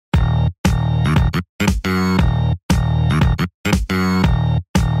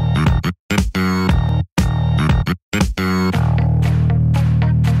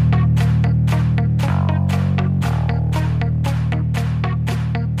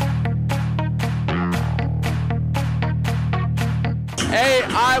Hey,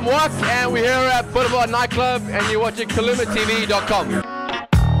 I'm Watts, and we're here at Boulevard Nightclub, and you're watching KulumaTv.com.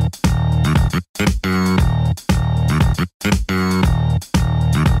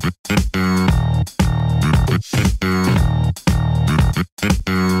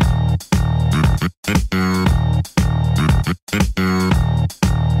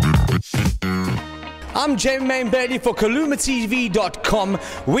 I'm Main Baillie for KulumaTv.com.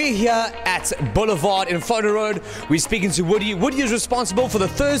 We're here at Boulevard in Florida Road. We're speaking to Woody. Woody is responsible for the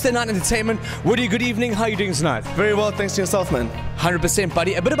Thursday night entertainment. Woody, good evening. How are you doing tonight? Very well, thanks to yourself, man. 100%,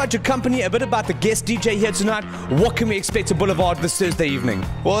 buddy. A bit about your company, a bit about the guest DJ here tonight. What can we expect at Boulevard this Thursday evening?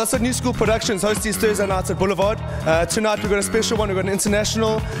 Well, that's what New School Productions hosts these Thursday nights at Boulevard. Tonight we've got a special one. We've got an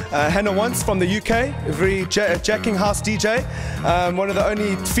international, Hannah Once from the UK, a very jacking house DJ. One of the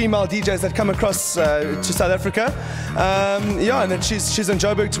only female DJs that come across to South Africa. Yeah, and then she's in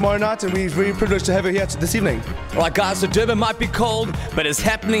Joburg tomorrow night, and we're very privileged to have her here this evening. Alright guys, so Durban might be cold, but it's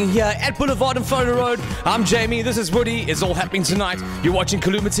happening here at Boulevard in Florida Road. I'm Jamie, this is Woody. It's all happening tonight. You're watching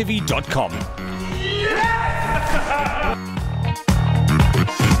KulumaTv.com.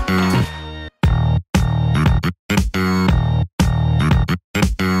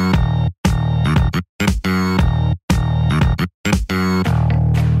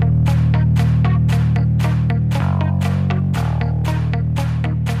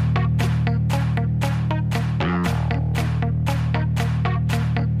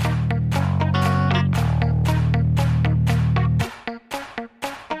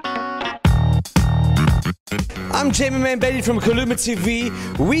 I'm Main Baillie from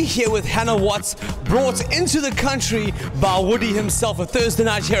KulumaTv. We're here with Hannah Watts, brought into the country by Woody himself, a Thursday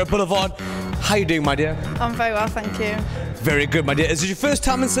night here at Boulevard. How are you doing, my dear? I'm very well, thank you. Very good, my dear. Is it your first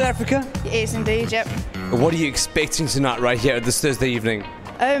time in South Africa? It is indeed, yep. What are you expecting tonight right here at this Thursday evening?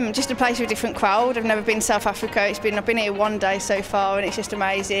 Just a place with a different crowd. I've never been to South Africa. I've been here one day so far, and it's just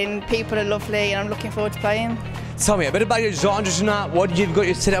amazing. People are lovely, and I'm looking forward to playing. Tell me a bit about your genre tonight. What you've got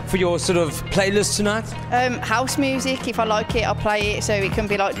set up for your sort of playlist tonight? House music. If I like it, I'll play it. So it can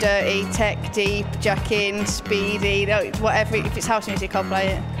be like dirty, tech, deep, jacking, speedy, whatever. If it's house music, I'll play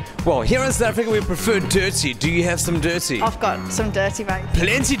it. Well, here in South Africa we prefer dirty. Do you have some dirty? I've got some dirty, mate.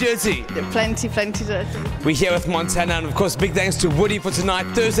 Plenty dirty? Plenty dirty. We're here with Montana, and of course big thanks to Woody for tonight.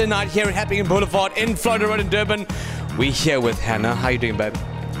 Thursday night here at Happening Boulevard in Florida Road in Durban. We're here with Hannah. How are you doing, babe?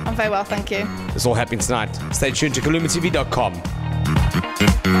 I'm very well, thank you. It's all happening tonight. Stay tuned to KulumaTv.com.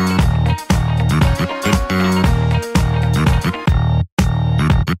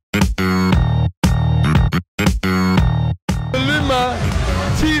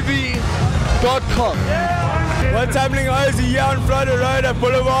 KulumaTv.com. What's happening, guys? You're here on Florida Road at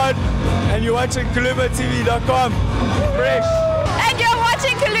Boulevard, and you're watching KulumaTv.com. Fresh.